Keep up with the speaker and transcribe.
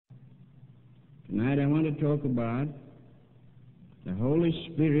Tonight I want to talk about the Holy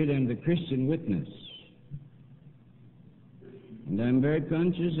Spirit and the Christian witness. And I'm very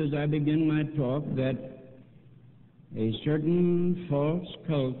conscious as I begin my talk that a certain false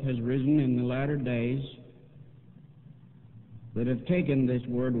cult has risen in the latter days that have taken this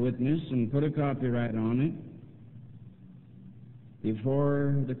word witness and put a copyright on it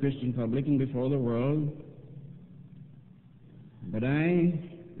before the Christian public and before the world. But I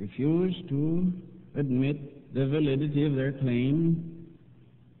refuse to admit the validity of their claim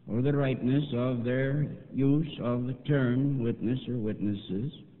or the rightness of their use of the term witness or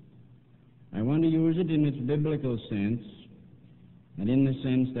witnesses. I want to use it in its biblical sense and in the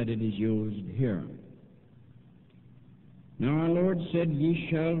sense that it is used here. Now our Lord said, "Ye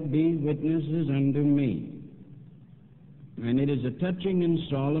shall be witnesses unto me." And it is a touching and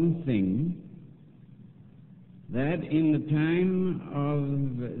solemn thing that in the time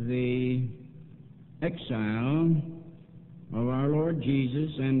of the exile of our Lord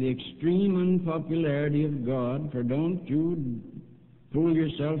Jesus and the extreme unpopularity of God, for don't you fool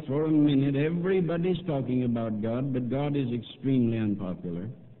yourself for a minute, everybody's talking about God, but God is extremely unpopular.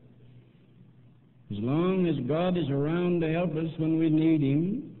 As long as God is around to help us when we need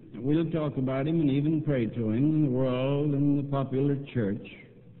Him, we'll talk about Him and even pray to Him in the world and the popular church.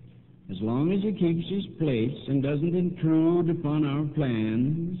 As long as He keeps His place and doesn't intrude upon our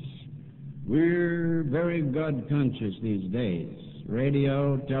plans, we're very God-conscious these days.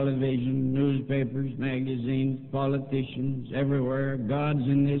 Radio, television, newspapers, magazines, politicians, everywhere. God's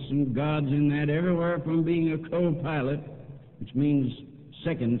in this and God's in that, everywhere from being a co-pilot, which means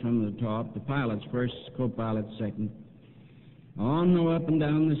second from the top, the pilot's first, co-pilot's second. On the up and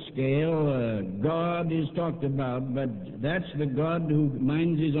down the scale, God is talked about, but that's the God who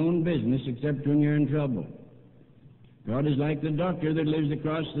minds His own business except when you're in trouble. God is like the doctor that lives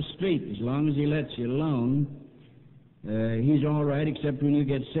across the street. As long as He lets you alone, He's all right except when you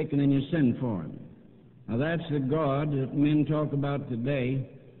get sick and then you send for Him. Now that's the God that men talk about today.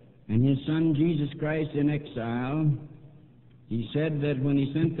 And His Son Jesus Christ in exile, He said that when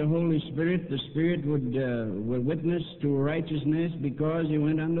He sent the Holy Spirit, the Spirit would witness to righteousness because He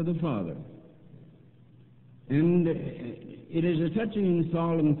went unto the Father. And it is a touching and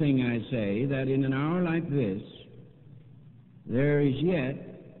solemn thing, I say, that in an hour like this,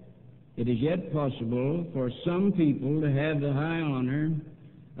 it is yet possible for some people to have the high honor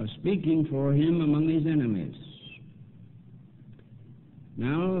of speaking for Him among His enemies.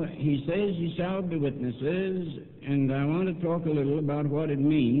 Now, He says, "Ye shall be witnesses," and I want to talk a little about what it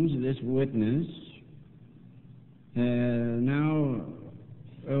means, this witness. Now,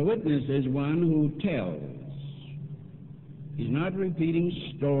 a witness is one who tells. He's not repeating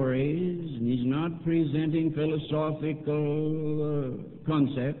stories, and he's not presenting philosophical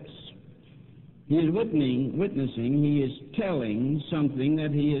concepts. He is witnessing, he is telling something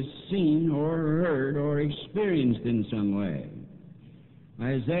that he has seen or heard or experienced in some way.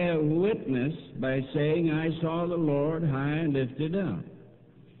 Isaiah witnessed by saying, "I saw the Lord high and lifted up."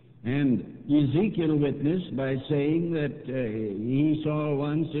 And Ezekiel witnessed by saying that he saw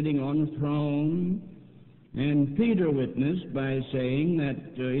one sitting on a throne. And Peter witnessed by saying that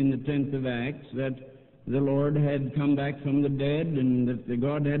in the 10th of Acts that the Lord had come back from the dead and that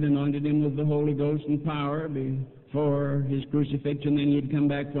God had anointed him with the Holy Ghost and power before his crucifixion. Then he had come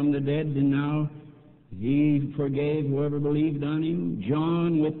back from the dead, and now He forgave whoever believed on Him.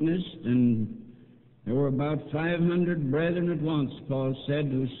 John witnessed, and there were about 500 brethren at once, Paul said,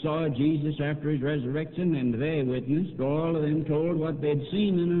 who saw Jesus after His resurrection, and they witnessed. All of them told what they'd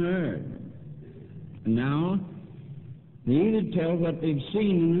seen and heard. And now, they either tell what they've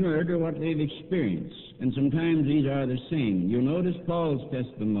seen and heard or what they've experienced. And sometimes these are the same. You'll notice Paul's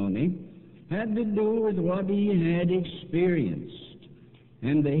testimony had to do with what he had experienced.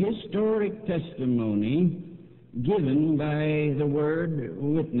 And the historic testimony given by the word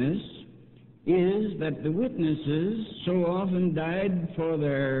witness is that the witnesses so often died for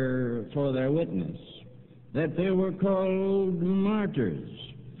their witness that they were called martyrs.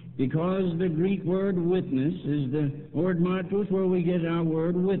 Because the Greek word witness is the word martyrs where we get our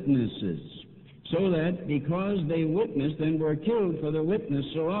word witnesses. So that because they witnessed and were killed for the witness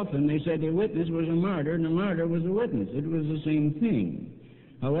so often, they said a witness was a martyr and a martyr was a witness. It was the same thing.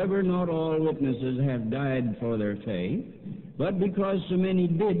 However, not all witnesses have died for their faith, but because so many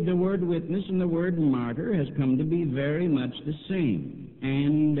did, the word witness and the word martyr has come to be very much the same.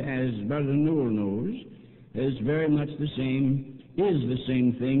 And as Brother Newell knows, is the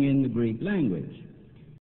same thing in the Greek language.